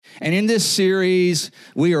And in this series,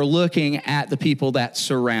 we are looking at the people that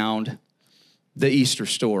surround the Easter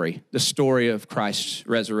story, the story of Christ's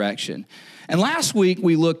resurrection. And last week,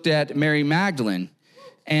 we looked at Mary Magdalene,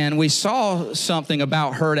 and we saw something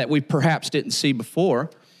about her that we perhaps didn't see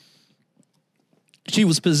before. She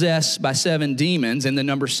was possessed by 7 demons, and the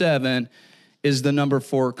number 7 is the number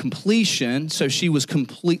for completion. So she was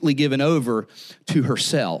completely given over to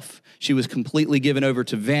herself. She was completely given over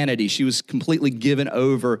to vanity. She was completely given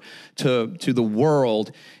over to the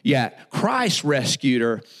world. Yet Christ rescued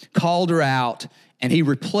her, called her out, and he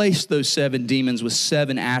replaced those 7 demons with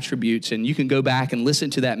 7 attributes. And you can go back and listen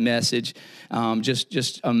to that message.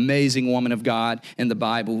 Just amazing woman of God in the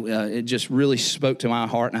Bible. It just really spoke to my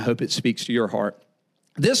heart, and I hope it speaks to your heart.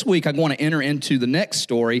 This week, I want to enter into the next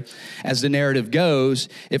story. As the narrative goes,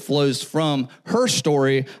 it flows from her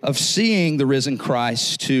story of seeing the risen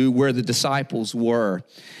Christ to where the disciples were.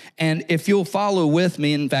 And if you'll follow with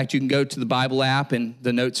me, in fact, you can go to the Bible app, and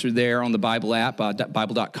the notes are there on the Bible app,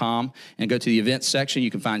 Bible.com, and go to the events section.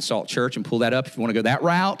 You can find Salt Church and pull that up if you want to go that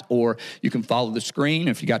route, or you can follow the screen.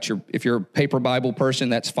 If you're a paper Bible person,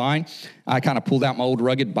 that's fine. I kind of pulled out my old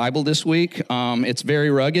rugged Bible this week. It's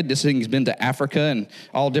very rugged. This thing's been to Africa and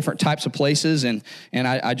all different types of places, and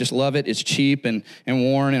I just love it. It's cheap and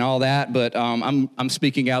worn and all that, but I'm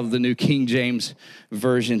speaking out of the New King James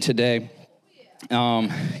Version today.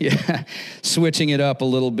 Switching it up a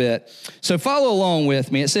little bit. So follow along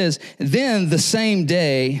with me. It says, then the same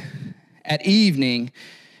day at evening,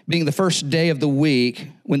 being the first day of the week,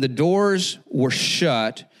 when the doors were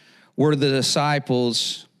shut, where the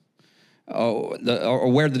disciples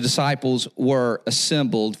were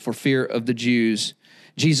assembled for fear of the Jews,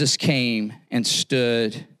 Jesus came and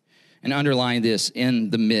stood, and underline this, in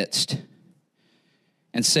the midst,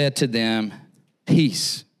 and said to them,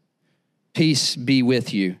 peace be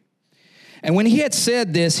with you. And when he had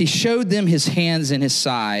said this, he showed them his hands and his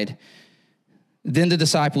side. Then the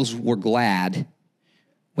disciples were glad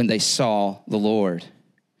when they saw the Lord.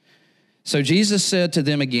 So Jesus said to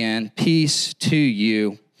them again, peace to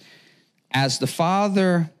you. As the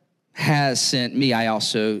Father has sent me, I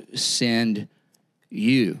also send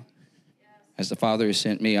you. As the Father has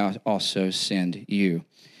sent me, I also send you.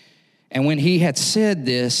 And when he had said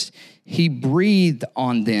this, he breathed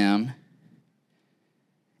on them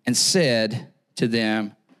and said to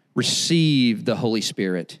them, receive the Holy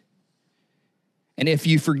Spirit. And if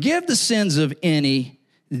you forgive the sins of any,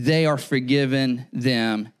 they are forgiven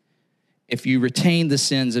them. If you retain the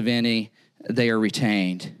sins of any, they are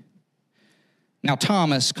retained. Now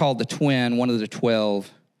Thomas, called the twin, one of the 12,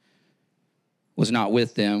 was not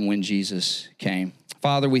with them when Jesus came.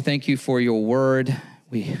 Father, we thank you for your word.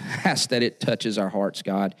 We ask that it touches our hearts,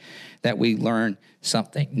 God, that we learn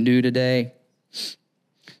something new today,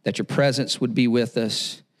 that your presence would be with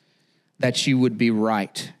us, that you would be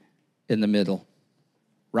right in the middle.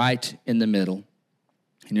 Right in the middle.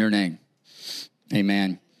 In your name,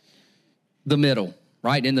 amen. The middle,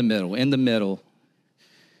 right in the middle. In the middle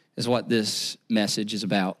is what this message is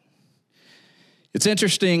about. It's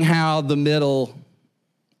interesting how the middle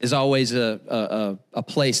is always a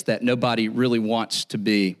place that nobody really wants to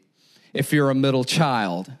be. If you're a middle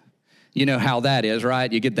child, you know how that is,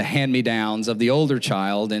 right? You get the hand-me-downs of the older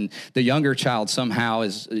child, and the younger child somehow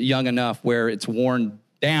is young enough where it's worn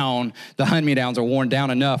down. The hand-me-downs are worn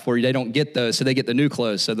down enough where they don't get those, so they get the new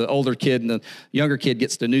clothes. So the older kid and the younger kid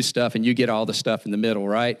gets the new stuff, and you get all the stuff in the middle,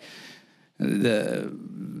 right?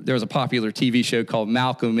 There was a popular TV show called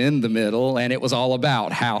Malcolm in the Middle, and it was all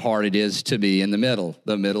about how hard it is to be in the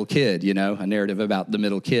middle kid, you know, a narrative about the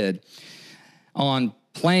middle kid. On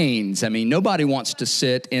planes, I mean, nobody wants to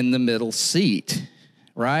sit in the middle seat,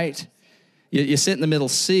 right? You sit in the middle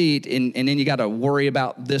seat, and then you got to worry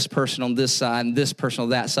about this person on this side and this person on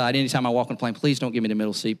that side. Anytime I walk on a plane, please don't give me the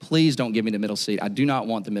middle seat. Please don't give me the middle seat. I do not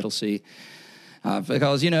want the middle seat.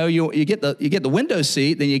 Because, you know, you get the window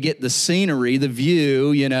seat, then you get the scenery, the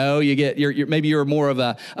view, you know, maybe you're more of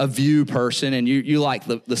a view person, and you like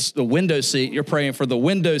the window seat. You're praying for the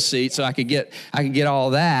window seat so I could get all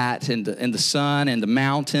that and the sun and the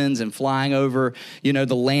mountains and flying over, you know,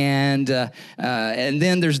 the land. And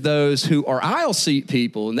then there's those who are aisle seat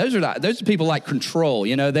people, and those are people like control.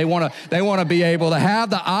 You know, they want to be able to have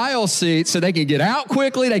the aisle seat so they can get out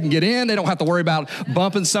quickly, they can get in, they don't have to worry about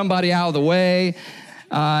bumping somebody out of the way.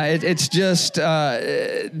 It's just,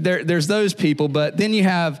 there's those people, but then you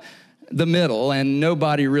have the middle, and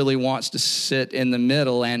nobody really wants to sit in the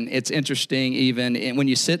middle. And it's interesting, even when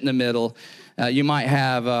you sit in the middle, you might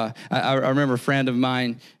have, I remember a friend of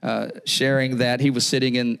mine sharing that he was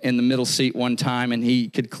sitting in the middle seat one time, and he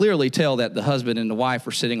could clearly tell that the husband and the wife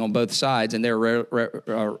were sitting on both sides, and they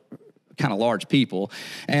were kind of large people.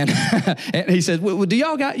 And, and he said, well, do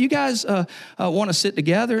you guys want to sit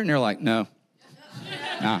together? And they're like, no.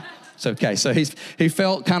 Nah. It's okay. So he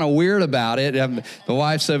felt kind of weird about it. The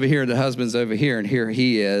wife's over here, the husband's over here, and here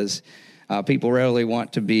he is. People rarely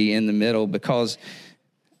want to be in the middle because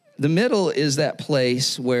the middle is that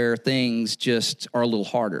place where things just are a little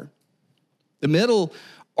harder. The middle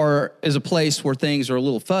is a place where things are a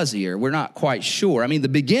little fuzzier. We're not quite sure. I mean, the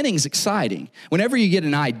beginning's exciting. Whenever you get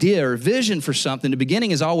an idea or vision for something, the beginning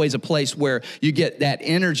is always a place where you get that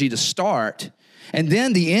energy to start. And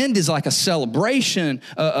then the end is like a celebration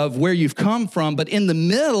of where you've come from. But in the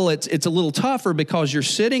middle, it's a little tougher because you're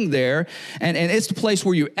sitting there, and it's the place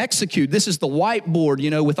where you execute. This is the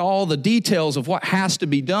whiteboard, with all the details of what has to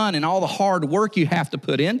be done and all the hard work you have to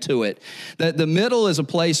put into it. The middle is a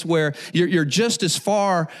place where you're just as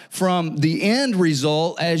far from the end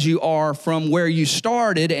result as you are from where you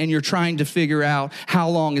started, and you're trying to figure out how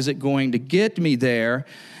long is it going to get me there.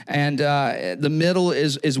 And the middle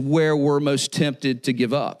is where we're most tempted to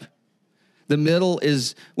give up. The middle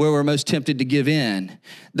is where we're most tempted to give in.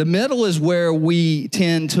 The middle is where we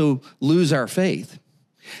tend to lose our faith.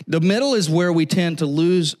 The middle is where we tend to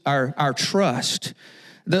lose our trust.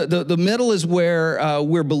 The middle is where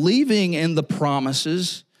we're believing in the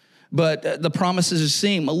promises, but the promises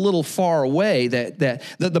seem a little far away, that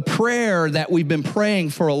the prayer that we've been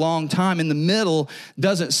praying for a long time in the middle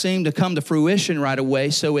doesn't seem to come to fruition right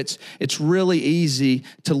away, so it's really easy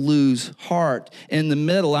to lose heart in the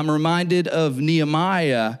middle. I'm reminded of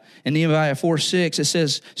Nehemiah. In Nehemiah 4:6, it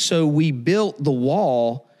says, so we built the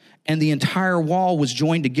wall, and the entire wall was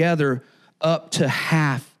joined together up to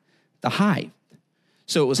half the height.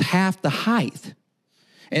 So it was half the height.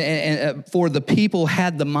 And for the people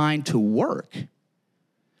had the mind to work.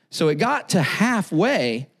 So it got to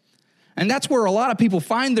halfway, and that's where a lot of people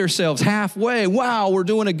find themselves halfway. Wow, we're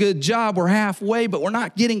doing a good job, we're halfway, but we're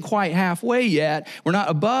not getting quite halfway yet. We're not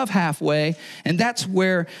above halfway, and that's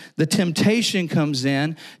where the temptation comes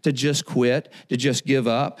in to just quit, to just give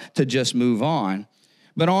up, to just move on.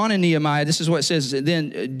 But on in Nehemiah, this is what it says,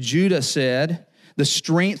 then Judah said, the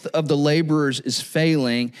strength of the laborers is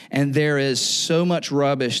failing, and there is so much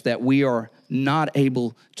rubbish that we are not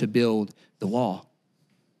able to build the wall.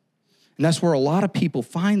 And that's where a lot of people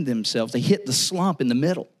find themselves. They hit the slump in the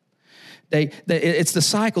middle. It's the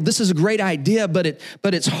cycle. This is a great idea, but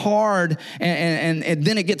it's hard, and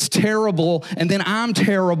then it gets terrible, and then I'm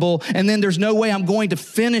terrible, and then there's no way I'm going to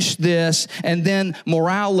finish this, and then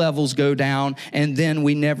morale levels go down, and then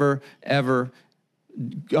we never, ever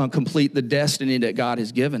complete the destiny that God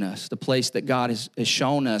has given us, the place that God has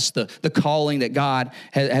shown us, the calling that God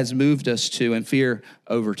has moved us to, and fear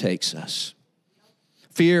overtakes us.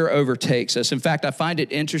 Fear overtakes us. In fact, I find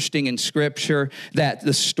it interesting in Scripture that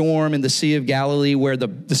the storm in the Sea of Galilee, where the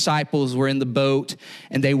disciples were in the boat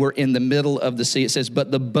and they were in the middle of the sea, it says,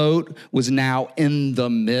 but the boat was now in the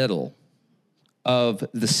middle of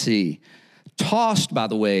the sea, tossed by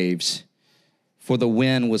the waves, for the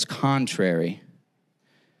wind was contrary.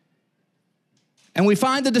 And we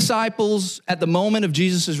find the disciples at the moment of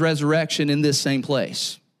Jesus' resurrection in this same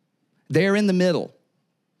place. They're in the middle.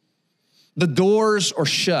 The doors are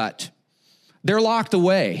shut. They're locked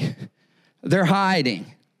away. They're hiding.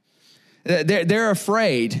 They're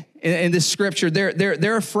afraid. In this scripture,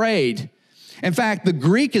 they're afraid. In fact, the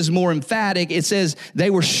Greek is more emphatic. It says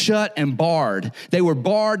they were shut and barred. They were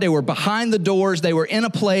barred. They were behind the doors. They were in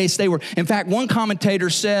a place. In fact, one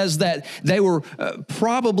commentator says that they were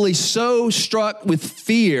probably so struck with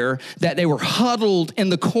fear that they were huddled in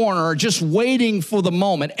the corner just waiting for the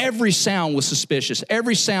moment. Every sound was suspicious.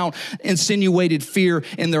 Every sound insinuated fear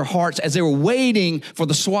in their hearts as they were waiting for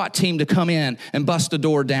the SWAT team to come in and bust the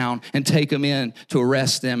door down and take them in to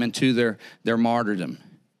arrest them and to their martyrdom.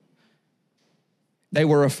 They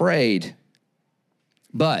were afraid,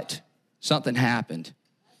 but something happened.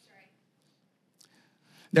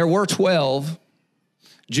 There were 12,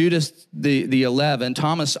 Judas the 11.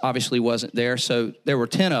 Thomas obviously wasn't there, so there were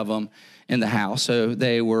 10 of them in the house. So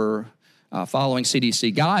they were following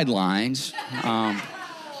CDC guidelines.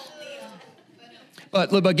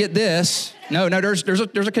 But get this. No, there's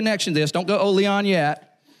a connection to this. Don't go, oh, Leon,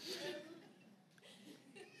 yet.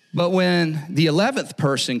 But when the 11th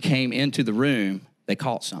person came into the room, they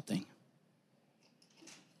caught something.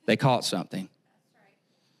 They caught something.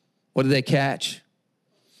 What did they catch?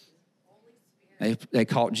 They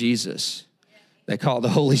caught Jesus. They caught the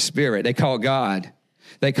Holy Spirit. They caught God.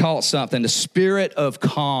 They caught something. The spirit of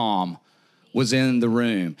calm was in the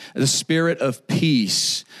room. The spirit of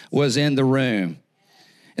peace was in the room.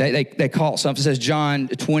 They call it something. It says John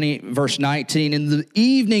 20, verse 19, in the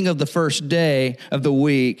evening of the first day of the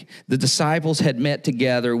week, the disciples had met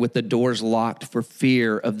together with the doors locked for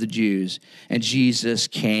fear of the Jews. And Jesus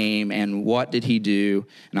came, and what did he do?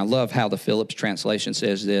 And I love how the Phillips translation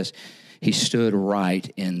says this. He stood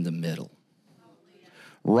right in the middle.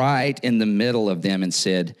 Right in the middle of them and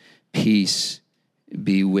said, peace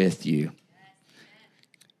be with you.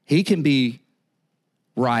 He can be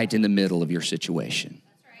right in the middle of your situation.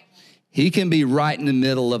 He can be right in the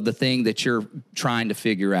middle of the thing that you're trying to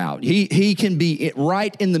figure out. He can be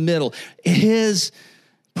right in the middle. His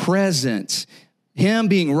presence, him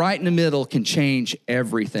being right in the middle, can change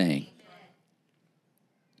everything.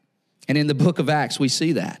 And in the book of Acts, we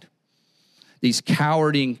see that. These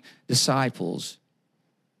cowarding disciples.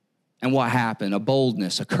 And what happened? A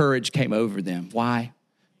boldness, a courage came over them. Why?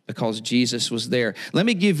 Because Jesus was there. Let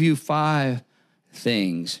me give you 5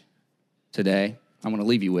 things today I'm going to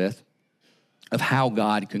leave you with of how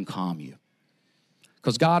God can calm you.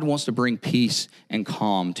 Because God wants to bring peace and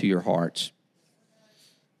calm to your hearts.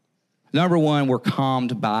 Number 1, we're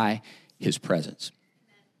calmed by his presence.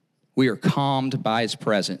 We are calmed by his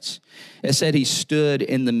presence. It said he stood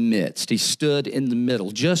in the midst. He stood in the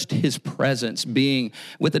middle. Just his presence being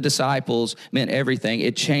with the disciples meant everything.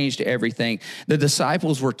 It changed everything. The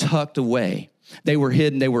disciples were tucked away. They were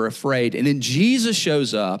hidden. They were afraid. And then Jesus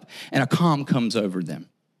shows up and a calm comes over them.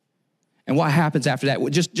 And what happens after that?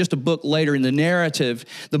 Just a book later in the narrative,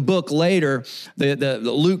 the book later, the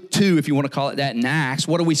Luke 2, if you want to call it that, in Acts,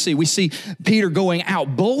 what do we see? We see Peter going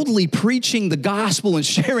out boldly preaching the gospel and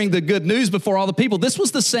sharing the good news before all the people. This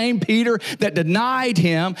was the same Peter that denied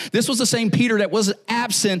him. This was the same Peter that was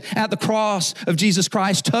absent at the cross of Jesus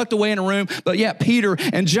Christ, tucked away in a room. But yet Peter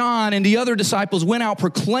and John and the other disciples went out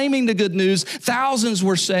proclaiming the good news. Thousands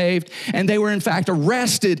were saved, and they were in fact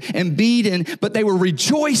arrested and beaten, but they were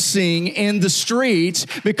rejoicing in the streets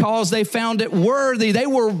because they found it worthy. They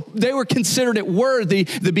were considered it worthy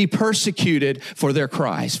to be persecuted for their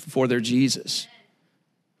Christ, for their Jesus.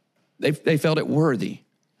 They felt it worthy.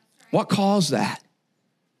 What caused that?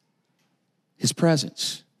 His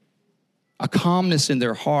presence. A calmness in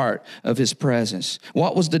their heart of his presence.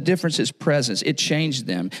 What was the difference? His presence. It changed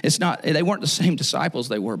them. They weren't the same disciples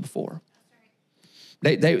they were before.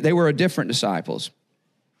 They were a different disciples.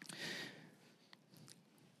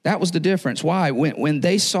 That was the difference. Why? When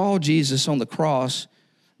they saw Jesus on the cross,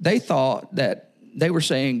 they thought that they were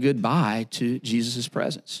saying goodbye to Jesus'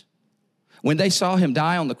 presence. When they saw him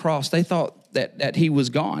die on the cross, they thought that he was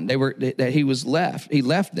gone. That he was left. He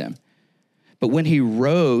left them. But when he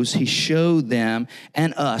rose, he showed them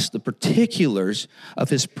and us the particulars of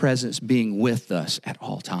his presence being with us at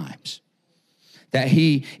all times. That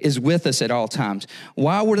he is with us at all times.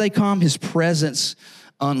 Why were they calm? His presence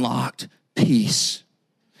unlocked peace.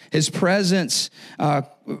 His presence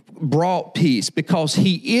brought peace because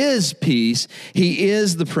he is peace. He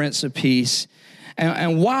is the Prince of Peace.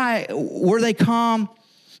 And why were they calm?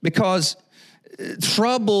 Because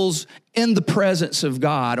troubles in the presence of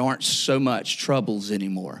God aren't so much troubles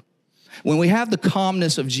anymore. When we have the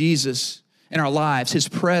calmness of Jesus in our lives, his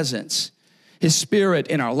presence, his spirit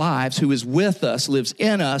in our lives, who is with us, lives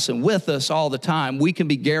in us and with us all the time, we can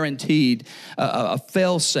be guaranteed a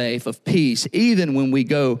fail-safe of peace, even when we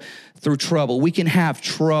go through trouble. We can have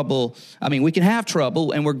trouble. We can have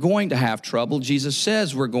trouble, and we're going to have trouble. Jesus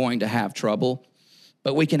says we're going to have trouble,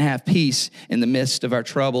 but we can have peace in the midst of our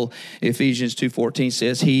trouble. Ephesians 2:14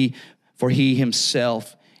 says, for he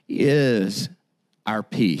himself is our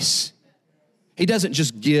peace. He doesn't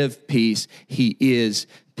just give peace, he is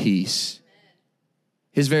peace.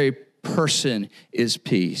 His very person is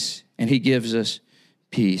peace, and he gives us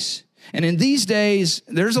peace. And in these days,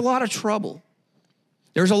 there's a lot of trouble.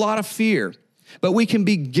 There's a lot of fear, but we can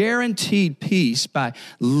be guaranteed peace by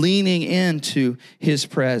leaning into his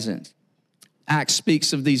presence. Acts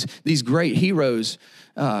speaks of these great heroes,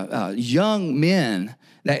 young men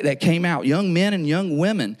that came out, young men and young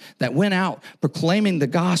women that went out proclaiming the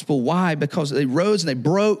gospel. Why? Because they rose and they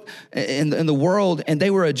broke in the world, and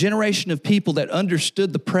they were a generation of people that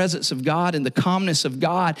understood the presence of God and the calmness of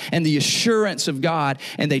God and the assurance of God,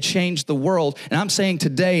 and they changed the world. And I'm saying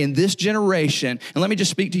today in this generation, and let me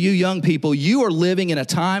just speak to you young people, you are living in a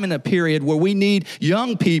time and a period where we need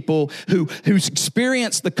young people who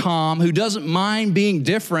experience the calm, who doesn't mind being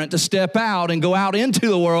different, to step out and go out into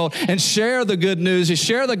the world and share the good news, and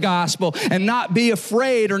share the gospel, and not be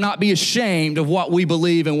afraid or not be ashamed of what we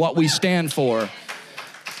believe and what we stand for.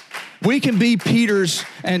 We can be Peters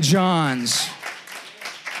and Johns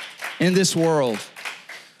in this world.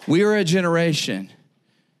 We are a generation,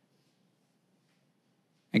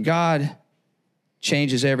 and God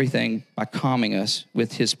changes everything by calming us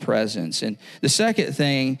with his presence. And the second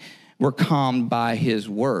thing, we're calmed by his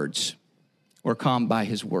words. We're calmed by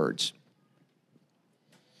his words.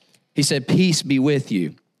 He said, peace be with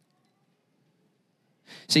you.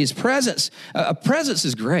 See, his presence, a presence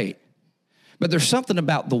is great, but there's something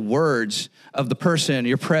about the words of the person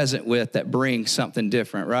you're present with that brings something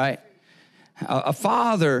different, right? A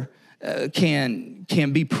father can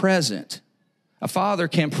be present. A father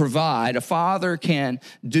can provide. A father can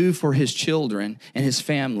do for his children and his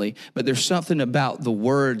family, but there's something about the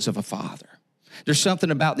words of a father. There's something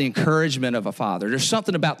about the encouragement of a father. There's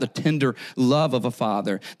something about the tender love of a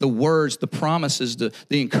father, the words, the promises, the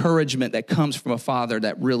encouragement that comes from a father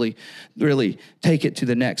that really, really take it to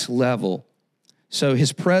the next level. So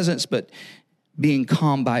his presence, but being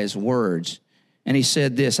calmed by his words. And he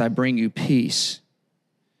said this, I bring you peace.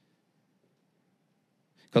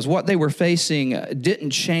 Because what they were facing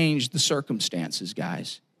didn't change the circumstances,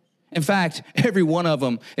 guys. In fact, every one of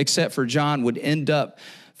them, except for John, would end up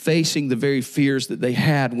facing the very fears that they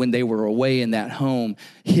had when they were away in that home,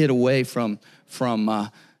 hid away from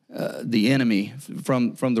the enemy,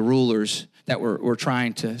 from the rulers that were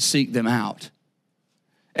trying to seek them out.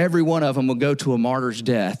 Every one of them will go to a martyr's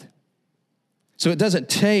death. So it doesn't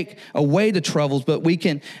take away the troubles, but we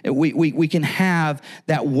can have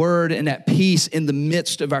that word and that peace in the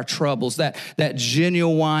midst of our troubles, that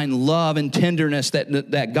genuine love and tenderness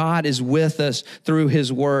that God is with us through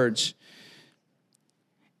his words.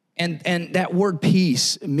 And that word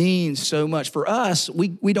peace means so much. For us,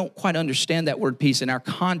 we don't quite understand that word peace in our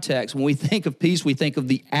context. When we think of peace, we think of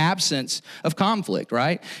the absence of conflict,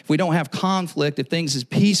 right? If we don't have conflict, if things is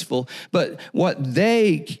peaceful. But what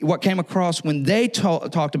came across when they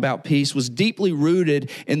talked about peace was deeply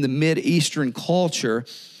rooted in the Mideastern culture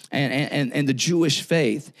and the Jewish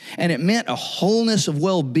faith. And it meant a wholeness of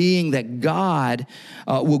well-being that God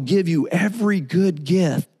will give you every good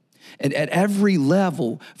gift. And at every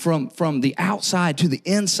level, from the outside to the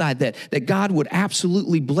inside, that God would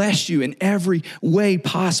absolutely bless you in every way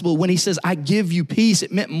possible. When he says, I give you peace,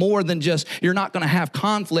 it meant more than just you're not going to have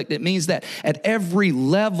conflict. It means that at every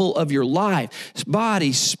level of your life,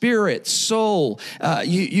 body, spirit, soul,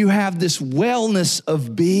 you have this wellness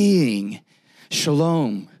of being.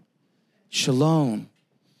 Shalom. Shalom.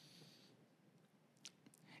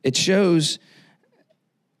 It shows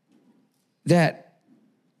that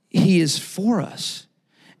he is for us.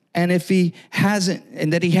 And if he hasn't,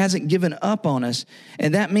 and that he hasn't given up on us,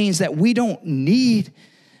 and that means that we don't need,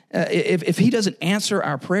 if he doesn't answer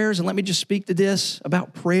our prayers, and let me just speak to this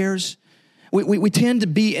about prayers. We tend to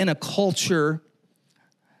be in a culture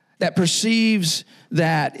that perceives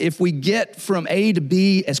that if we get from A to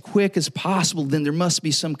B as quick as possible, then there must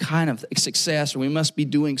be some kind of success, or we must be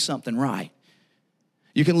doing something right.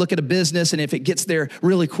 You can look at a business, and if it gets there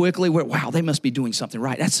really quickly, wow, they must be doing something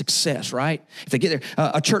right. That's success, right? If they get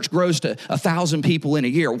there, a church grows to 1,000 people in a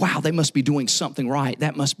year. Wow, they must be doing something right.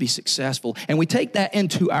 That must be successful. And we take that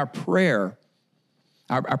into our prayer,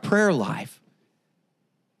 our prayer life.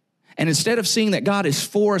 And instead of seeing that God is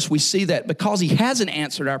for us, we see that because he hasn't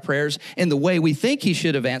answered our prayers in the way we think he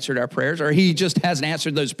should have answered our prayers, or he just hasn't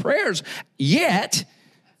answered those prayers yet,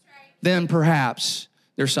 then perhaps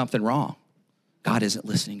there's something wrong. God isn't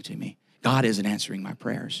listening to me. God isn't answering my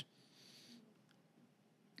prayers.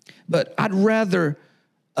 But I'd rather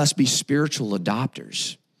us be spiritual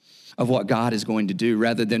adopters of what God is going to do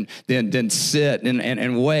rather than sit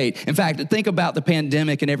and wait. In fact, think about the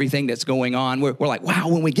pandemic and everything that's going on. We're like, wow,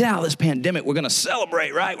 when we get out of this pandemic, we're going to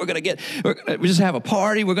celebrate, right? We just have a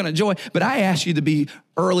party. We're going to enjoy. But I ask you to be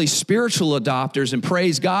early spiritual adopters and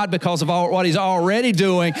praise God because of what he's already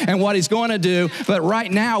doing and what he's going to do. But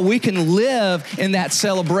right now, we can live in that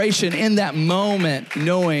celebration, in that moment,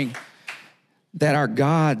 knowing that our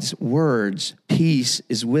God's words, peace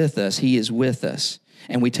is with us. He is with us.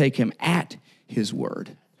 And we take him at his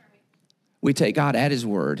word. We take God at his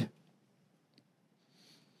word.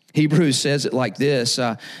 Hebrews says it like this,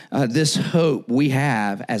 this hope we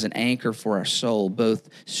have as an anchor for our soul, both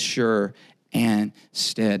sure and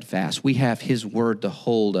steadfast. We have his word to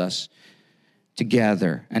hold us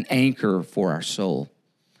together, an anchor for our soul.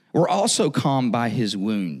 We're also calmed by his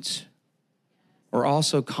wounds. We're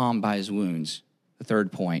also calmed by his wounds. The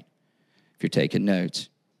third point, if you're taking notes.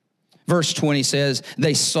 Verse 20 says,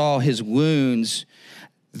 they saw his wounds,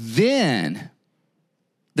 then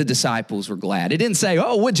the disciples were glad. It didn't say,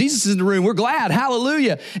 Jesus is in the room, we're glad,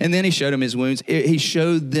 hallelujah. And then he showed them his wounds. He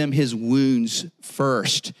showed them his wounds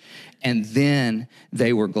first, and then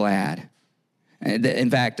they were glad. In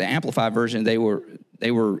fact, the Amplified version, they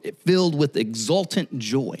were filled with exultant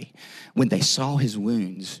joy when they saw his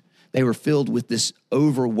wounds. They were filled with this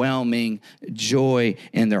overwhelming joy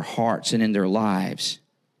in their hearts and in their lives.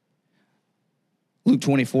 Luke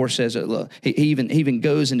 24 says, look, he even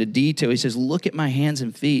goes into detail. He says, look at my hands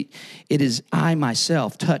and feet. It is I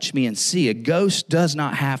myself. Touch me and see. A ghost does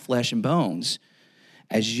not have flesh and bones,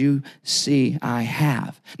 as you see I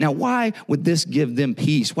have. Now, why would this give them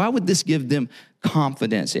peace? Why would this give them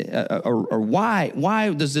confidence? Or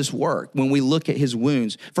why does this work when we look at his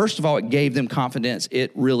wounds? First of all, it gave them confidence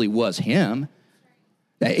it really was him,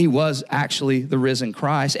 that he was actually the risen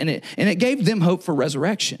Christ. And it gave them hope for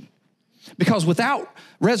resurrection. Because without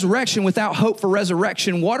resurrection, without hope for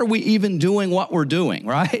resurrection, what are we even doing what we're doing,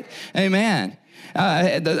 right? Amen.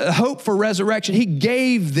 The hope for resurrection, he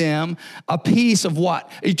gave them a piece of what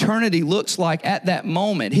eternity looks like at that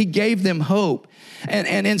moment. He gave them hope.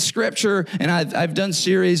 And in Scripture, and I've done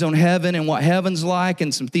series on heaven and what heaven's like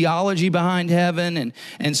and some theology behind heaven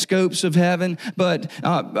and scopes of heaven. But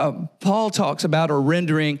Paul talks about a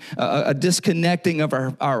rendering, a disconnecting of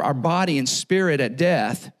our body and spirit at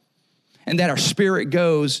death. And that our spirit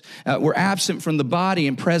goes, we're absent from the body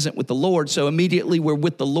and present with the Lord. So immediately we're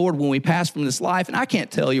with the Lord when we pass from this life. And I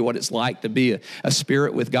can't tell you what it's like to be a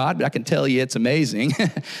spirit with God, but I can tell you it's amazing.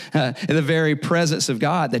 In the very presence of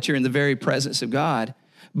God, that you're in the very presence of God.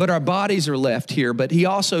 But our bodies are left here. But he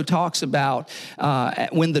also talks about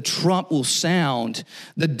when the trump will sound,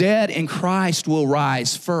 the dead in Christ will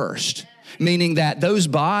rise first. Meaning that those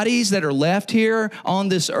bodies that are left here on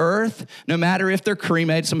this earth, no matter if they're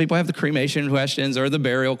cremated, some people have the cremation questions or the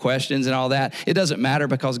burial questions and all that. It doesn't matter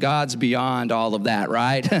because God's beyond all of that,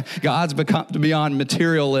 right? God's beyond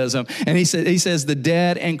materialism. And he says the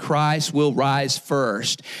dead in Christ will rise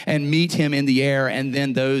first and meet him in the air. And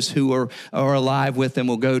then those who are alive with him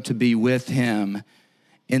will go to be with him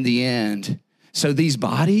in the end. So these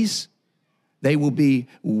bodies, they will be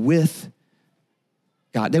with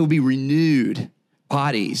God. They will be renewed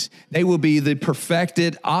bodies. They will be the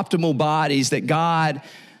perfected, optimal bodies that God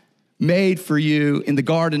made for you in the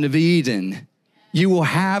Garden of Eden. You will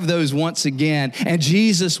have those once again. And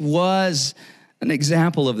Jesus was an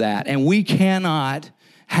example of that. And we cannot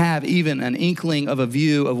have even an inkling of a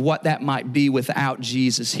view of what that might be without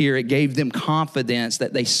Jesus here. It gave them confidence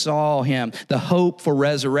that they saw him, the hope for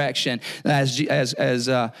resurrection.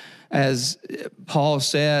 As Paul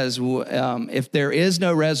says, if there is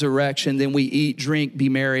no resurrection, then we eat, drink, be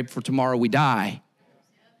merry, for tomorrow we die.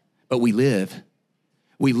 But we live.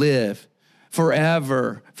 We live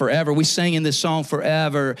forever, forever. We sang in this song,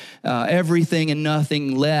 forever, everything and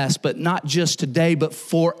nothing less, but not just today, but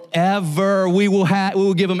forever. We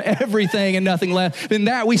will give him everything and nothing less. And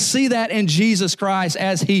that we see that in Jesus Christ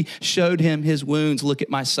as he showed him his wounds. Look at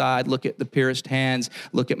my side, look at the pierced hands,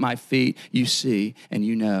 look at my feet. You see and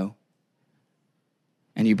you know.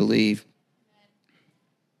 And you believe.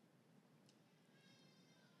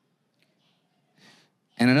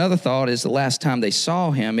 And another thought is the last time they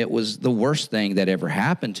saw him, it was the worst thing that ever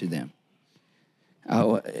happened to them.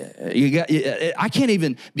 I can't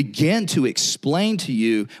even begin to explain to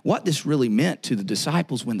you what this really meant to the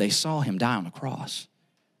disciples when they saw him die on the cross.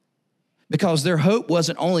 Because their hope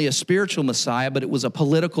wasn't only a spiritual Messiah, but it was a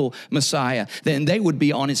political Messiah. Then they would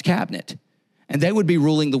be on his cabinet. And they would be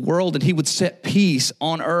ruling the world, and he would set peace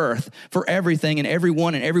on earth for everything and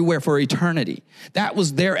everyone and everywhere for eternity. That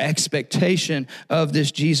was their expectation of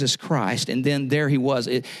this Jesus Christ. And then there he was.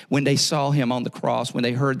 When they saw him on the cross, when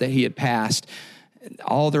they heard that he had passed,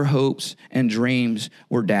 all their hopes and dreams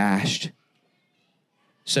were dashed.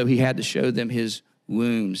 So he had to show them his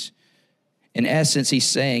wounds. In essence, he's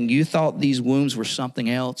saying, you thought these wounds were something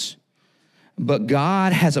else, but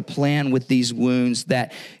God has a plan with these wounds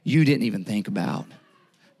that you didn't even think about.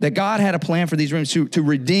 That God had a plan for these wounds to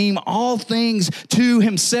redeem all things to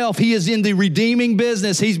himself. He is in the redeeming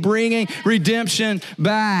business. He's bringing redemption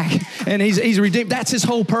back. And he's redeemed. That's his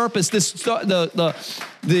whole purpose.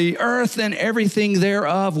 The earth and everything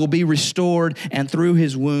thereof will be restored. And through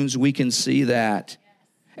his wounds, we can see that.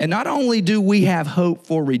 And not only do we have hope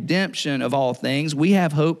for redemption of all things, we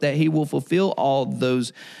have hope that he will fulfill all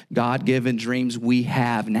those God-given dreams we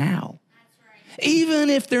have now. That's right. Even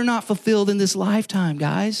if they're not fulfilled in this lifetime,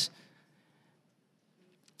 guys.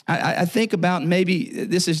 I think about maybe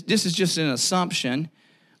this is just an assumption.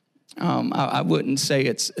 I wouldn't say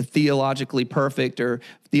it's theologically perfect or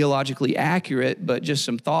theologically accurate, but just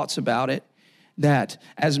some thoughts about it. That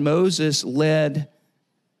as Moses led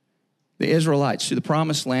the Israelites to the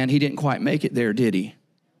promised land, he didn't quite make it there, did he?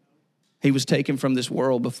 He was taken from this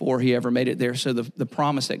world before he ever made it there. So the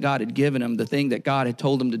promise that God had given him, the thing that God had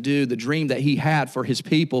told him to do, the dream that he had for his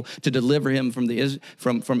people to deliver him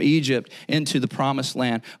from Egypt into the promised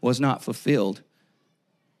land was not fulfilled.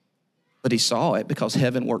 but he saw it because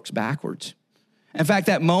heaven works backwards. In fact,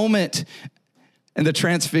 that moment in the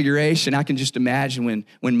transfiguration, I can just imagine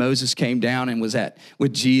when Moses came down and was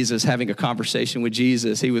with Jesus, having a conversation with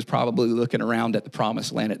Jesus, he was probably looking around at the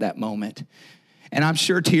promised land at that moment. And I'm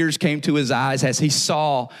sure tears came to his eyes as he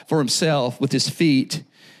saw for himself with his feet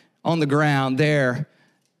on the ground there,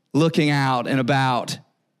 looking out and about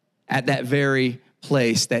at that very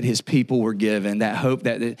place that his people were given, that hope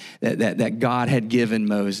that God had given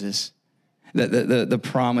Moses, the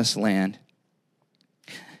promised land.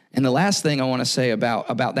 And the last thing I want to say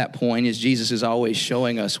about that point is Jesus is always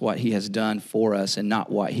showing us what he has done for us and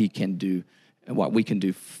not what he can do and what we can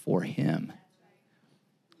do for him.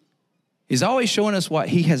 He's always showing us what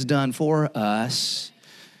he has done for us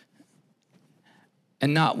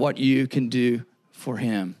and not what you can do for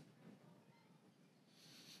him.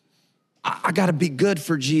 I got to be good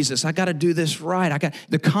for Jesus. I got to do this right.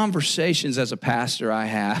 The conversations as a pastor I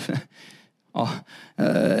have.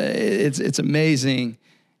 It's amazing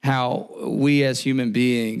how we as human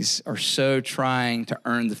beings are so trying to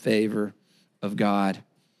earn the favor of God.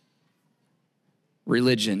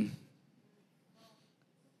 Religion.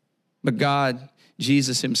 But God,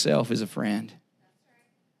 Jesus himself is a friend.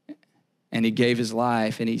 And he gave his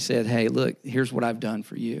life and he said, hey, look, here's what I've done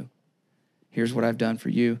for you. Here's what I've done for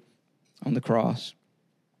you on the cross.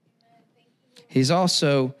 He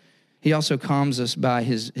also calms us by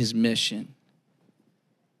his mission.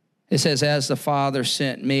 It says, as the Father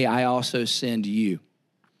sent me, I also send you.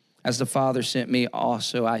 As the Father sent me,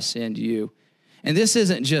 also I send you. And this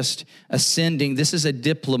isn't just a sending. This is a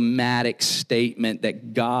diplomatic statement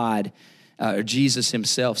that God, Jesus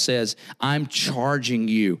himself says, I'm charging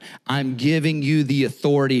you. I'm giving you the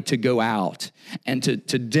authority to go out and to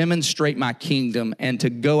demonstrate my kingdom and to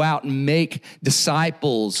go out and make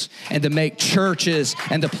disciples and to make churches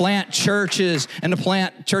and to plant churches and to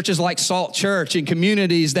plant churches like Salt Church in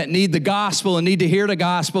communities that need the gospel and need to hear the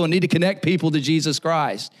gospel and need to connect people to Jesus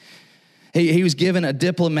Christ. He was given a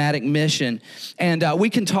diplomatic mission. And we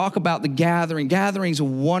can talk about the gathering. Gathering's a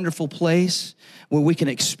wonderful place where we can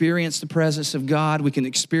experience the presence of God. We can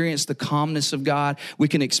experience the calmness of God. We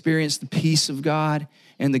can experience the peace of God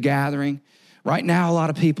in the gathering. Right now, a lot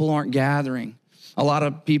of people aren't gathering. A lot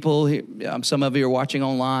of people, some of you are watching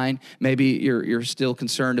online, maybe you're still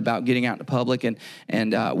concerned about getting out in public, and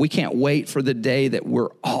we can't wait for the day that we're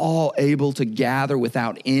all able to gather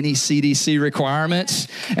without any CDC requirements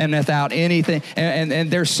and without anything.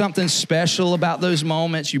 And there's something special about those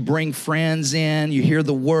moments. You bring friends in, you hear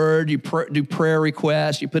the word, you do prayer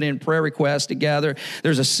requests, you put in prayer requests together.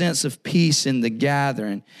 There's a sense of peace in the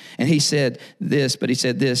gathering. And he said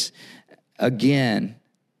this again,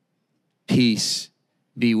 peace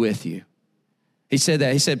be with you. He said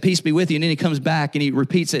that. He said, peace be with you. And then he comes back and he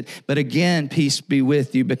repeats it. But again, peace be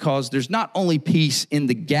with you, because there's not only peace in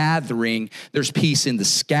the gathering, there's peace in the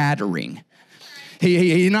scattering.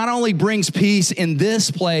 He not only brings peace in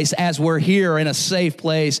this place as we're here in a safe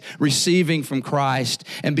place, receiving from Christ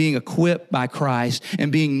and being equipped by Christ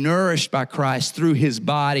and being nourished by Christ through his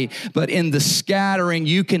body, but in the scattering,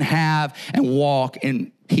 you can have and walk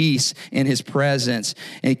in peace in his presence.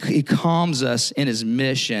 And he calms us in his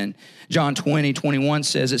mission. John 20:21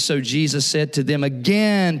 says it, so Jesus said to them,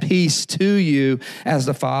 again, peace to you. As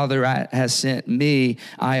the Father has sent me,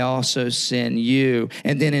 I also send you.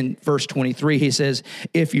 And then in verse 23, he says,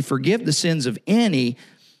 if you forgive the sins of any,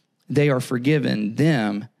 they are forgiven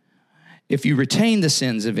them. If you retain the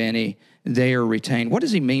sins of any, they are retained. What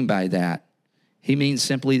does he mean by that? He means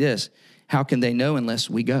simply this: how can they know unless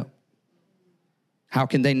we go? How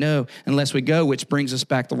can they know unless we go? Which brings us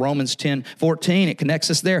back to Romans 10:14. It connects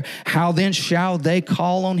us there. How then shall they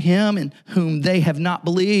call on him in whom they have not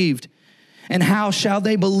believed? And how shall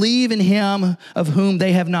they believe in him of whom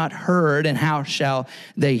they have not heard? And how shall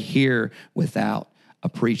they hear without a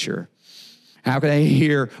preacher? How can they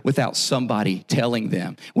hear without somebody telling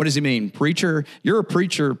them? What does he mean? Preacher? You're a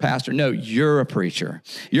preacher, pastor. No, you're a preacher.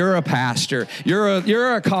 You're a pastor. You're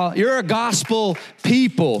a gospel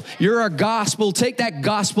people. You're a gospel. Take that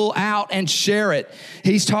gospel out and share it.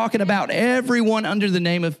 He's talking about everyone under the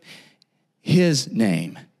name of his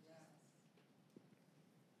name.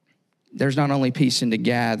 There's not only peace in the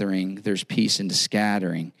gathering, there's peace in the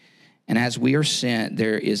scattering. And as we are sent,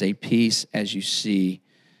 there is a peace as you see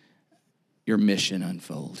your mission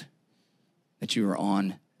unfold, that you are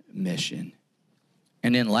on mission.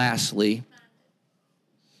 And then lastly,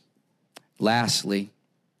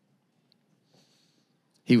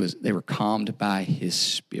 they were calmed by his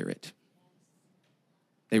Spirit.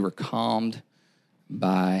 They were calmed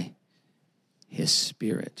by his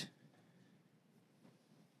Spirit.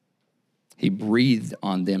 He breathed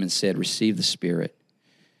on them and said, receive the Spirit.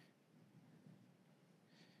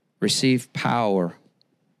 Receive power.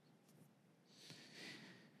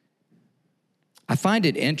 I find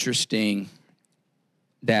it interesting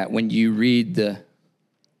that when you read the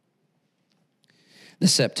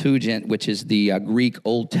Septuagint, which is the Greek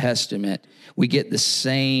Old Testament, we get the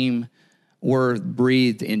same word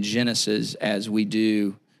breathed in Genesis as we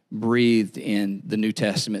do breathed in the New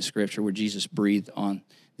Testament scripture where Jesus breathed on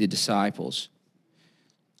the disciples.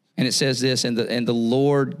 And it says this, and the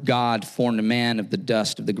Lord God formed a man of the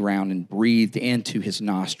dust of the ground and breathed into his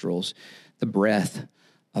nostrils the breath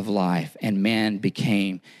of life, and man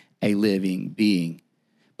became a living being.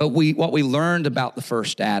 But what we learned about the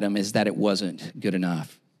first Adam is that it wasn't good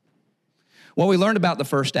enough. What we learned about the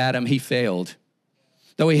first Adam, he failed.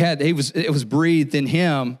 Though it was breathed in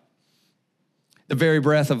him, the very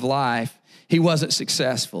breath of life, he wasn't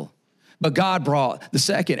successful. But God brought the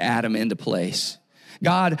second Adam into place.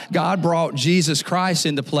 God brought Jesus Christ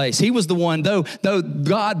into place. He was the one, though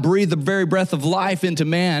God breathed the very breath of life into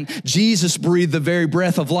man, Jesus breathed the very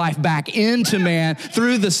breath of life back into man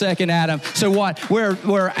through the second Adam. So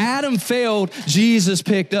where Adam failed, Jesus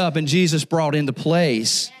picked up and Jesus brought into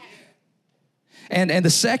place. And the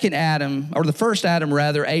second Adam, or the first Adam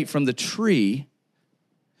rather, ate from the tree,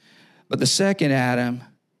 but the second Adam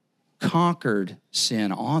conquered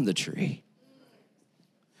sin on the tree.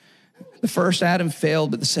 The first Adam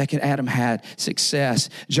failed, but the second Adam had success.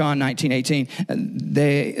 John 19:18,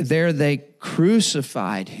 they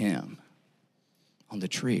crucified him on the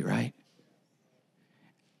tree, right?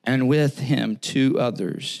 And with him 2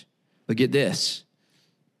 others. But get this,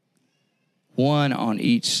 one on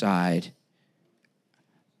each side.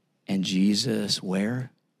 And Jesus,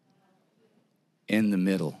 where? In the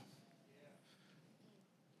middle.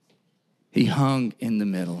 He hung in the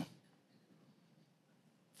middle.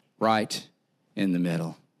 Right in the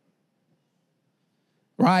middle.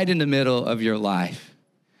 Right in the middle of your life.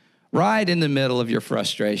 Right in the middle of your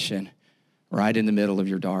frustration. Right in the middle of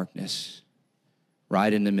your darkness.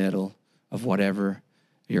 Right in the middle of whatever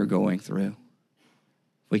you're going through.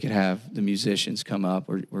 We could have the musicians come up.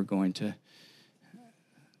 We're going to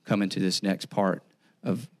come into this next part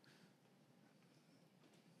of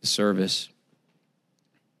the service.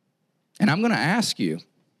 And I'm going to ask you,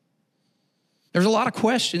 there's a lot of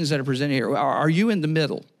questions that are presented here. Are you in the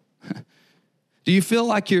middle? Do you feel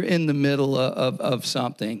like you're in the middle of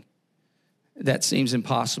something that seems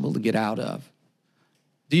impossible to get out of?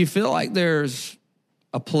 Do you feel like there's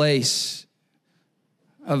a place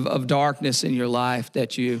of darkness in your life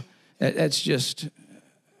that's just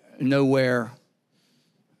nowhere,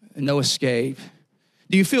 no escape?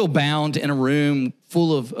 Do you feel bound in a room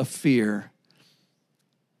full of fear,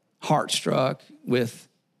 heart-struck with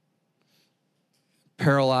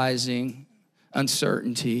paralyzing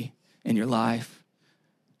uncertainty in your life?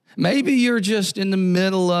 Maybe you're just in the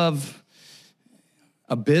middle of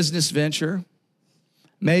a business venture.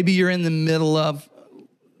 Maybe you're in the middle of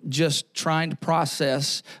just trying to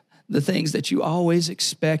process the things that you always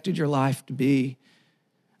expected your life to be,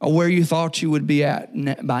 or where you thought you would be at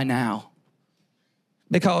by now.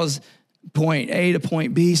 Because point A to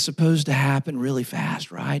point B is supposed to happen really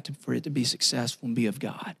fast, right? For it to be successful and be of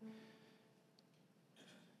God.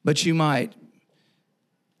 But you might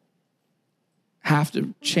have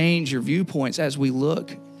to change your viewpoints as we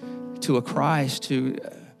look to a Christ who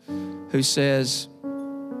says,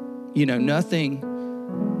 nothing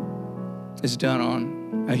is done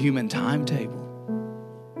on a human timetable.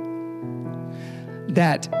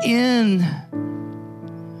 That in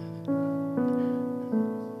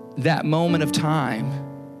that moment of time,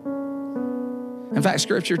 in fact,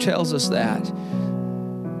 Scripture tells us that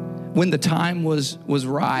when the time was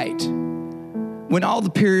right, when all the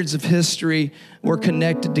periods of history were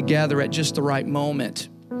connected together at just the right moment.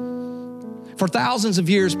 For thousands of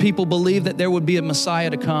years, people believed that there would be a Messiah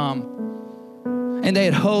to come. And they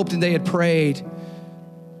had hoped and they had prayed.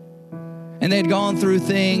 And they had gone through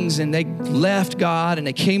things and they left God and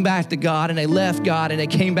they came back to God and they left God and they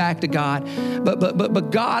came back to God.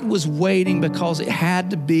 But God was waiting because it had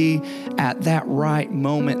to be at that right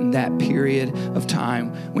moment in that period of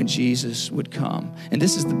time when Jesus would come. And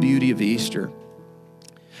this is the beauty of Easter.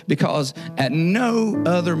 Because at no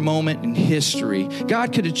other moment in history,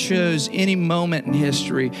 God could have chose any moment in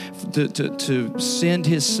history to send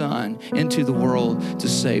his son into the world to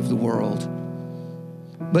save the world.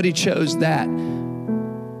 But he chose that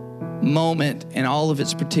moment and all of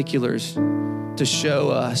its particulars to show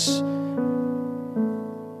us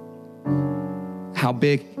how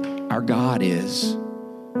big our God is.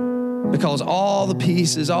 Because all the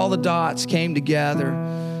pieces, all the dots came together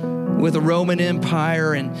with the Roman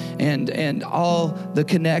Empire and all the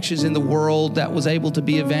connections in the world that was able to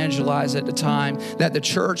be evangelized at the time, that the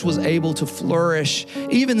church was able to flourish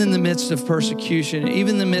even in the midst of persecution,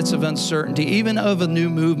 even in the midst of uncertainty, even of a new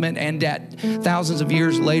movement, and that thousands of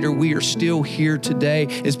years later we are still here today,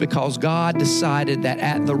 is because God decided that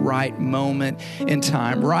at the right moment in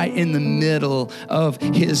time, right in the middle of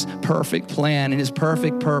his perfect plan and his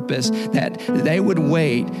perfect purpose, that they would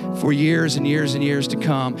wait for years and years and years to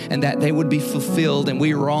come, and that they would be fulfilled, and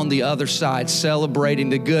we were on the other side celebrating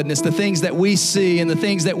the goodness, the things that we see and the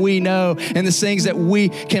things that we know and the things that we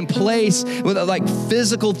can place with, like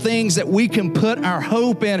physical things that we can put our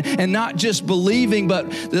hope in, and not just believing, but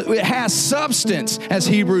it has substance, as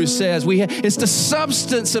Hebrews says. It's the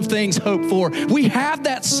substance of things hoped for. We have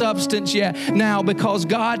that substance yet now because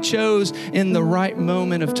God chose in the right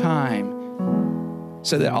moment of time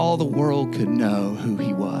so that all the world could know who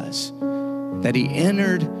he was, that he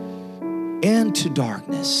entered into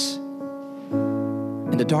darkness,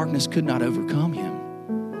 and the darkness could not overcome him.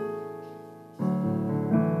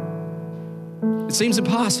 It seems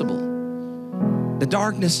impossible. The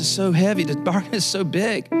darkness is so heavy. The darkness is so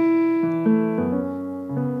big.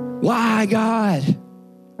 Why, God?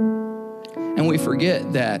 And we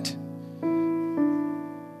forget that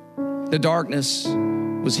the darkness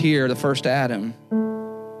was here. The first Adam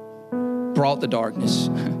brought the darkness,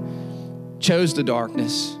 chose the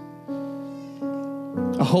darkness,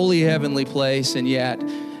 a holy heavenly place, and yet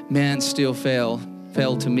man still failed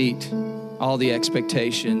to meet all the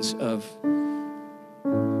expectations of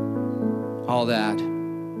all that.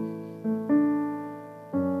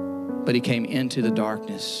 But he came into the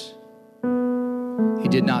darkness. He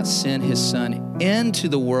did not send his son into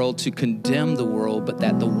the world to condemn the world, but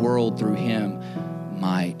that the world through him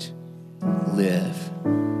might live.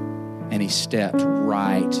 And he stepped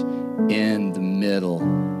right in the middle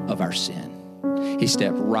of our sin. He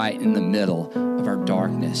stepped right in the middle of our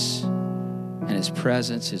darkness. And his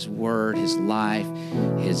presence, his word, his life,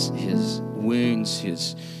 his wounds,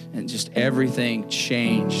 and just everything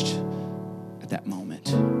changed at that moment.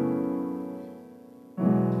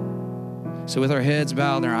 So with our heads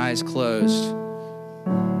bowed and our eyes closed,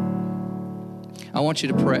 I want you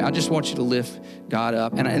to pray. I just want you to lift God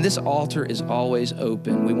up. And this altar is always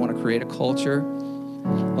open. We want to create a culture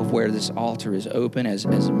of where this altar is open as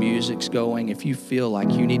music's going. If you feel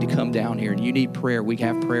like you need to come down here and you need prayer, we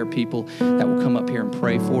have prayer people that will come up here and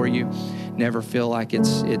pray for you. Never feel like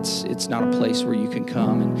it's not a place where you can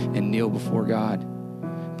come and kneel before God,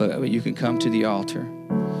 but you can come to the altar.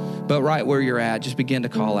 But right where you're at, just begin to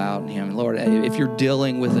call out him. Lord, if you're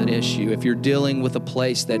dealing with an issue, if you're dealing with a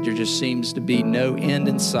place that there just seems to be no end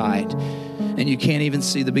in sight and you can't even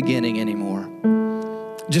see the beginning anymore,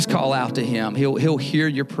 just call out to him. He'll hear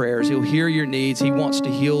your prayers. He'll hear your needs. He wants to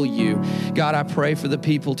heal you. God, I pray for the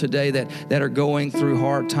people today that are going through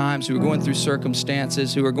hard times, who are going through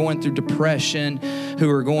circumstances, who are going through depression, who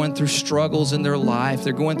are going through struggles in their life.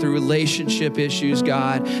 They're going through relationship issues,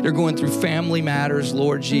 God. They're going through family matters,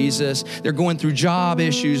 Lord Jesus. They're going through job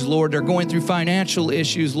issues, Lord. They're going through financial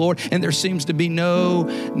issues, Lord. And there seems to be no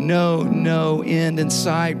end in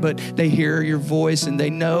sight, but they hear your voice and they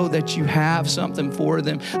know that you have something for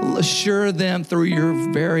them. Assure them through your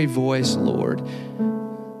very voice, Lord.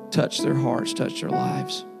 Touch their hearts, touch their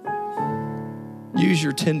lives. Use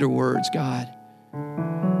your tender words, God.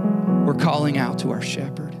 We're calling out to our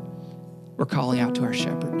shepherd. We're calling out to our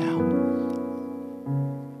shepherd now.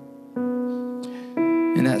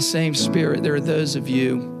 In that same spirit, there are those of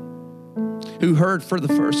you who heard for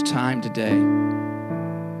the first time today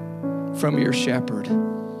from your shepherd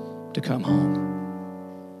to come home.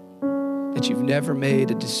 That you've never made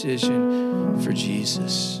a decision for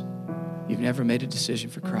Jesus. You've never made a decision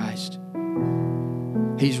for Christ.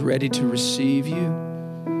 He's ready to receive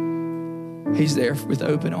you. He's there with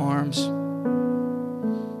open arms.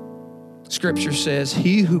 Scripture says,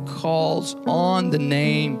 he who calls on the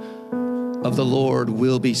name of the Lord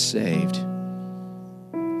will be saved.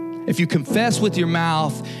 If you confess with your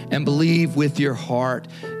mouth and believe with your heart,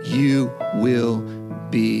 you will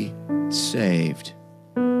be saved.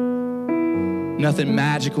 Nothing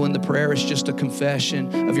magical in the prayer. It's just a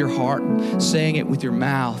confession of your heart, saying it with your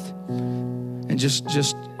mouth, and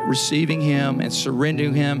just receiving him and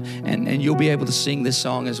surrendering him. And you'll be able to sing this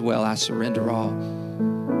song as well. I surrender all.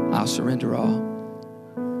 I'll surrender all.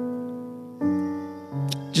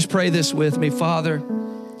 Just pray this with me. Father,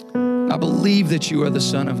 I believe that you are the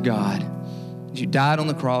Son of God. You died on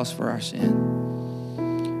the cross for our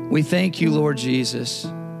sin. We thank you, Lord Jesus,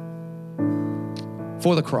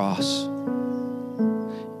 for the cross.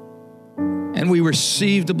 and we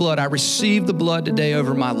receive the blood. I receive the blood today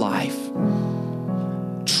over my life.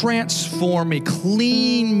 Transform me,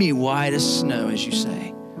 clean me white as snow, as you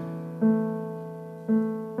say.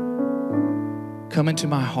 Come into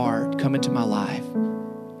my heart, come into my life.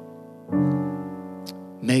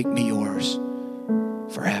 Make me yours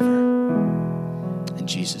forever. In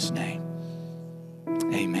Jesus' name,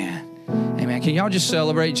 amen. Amen. Can y'all just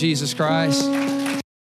celebrate Jesus Christ?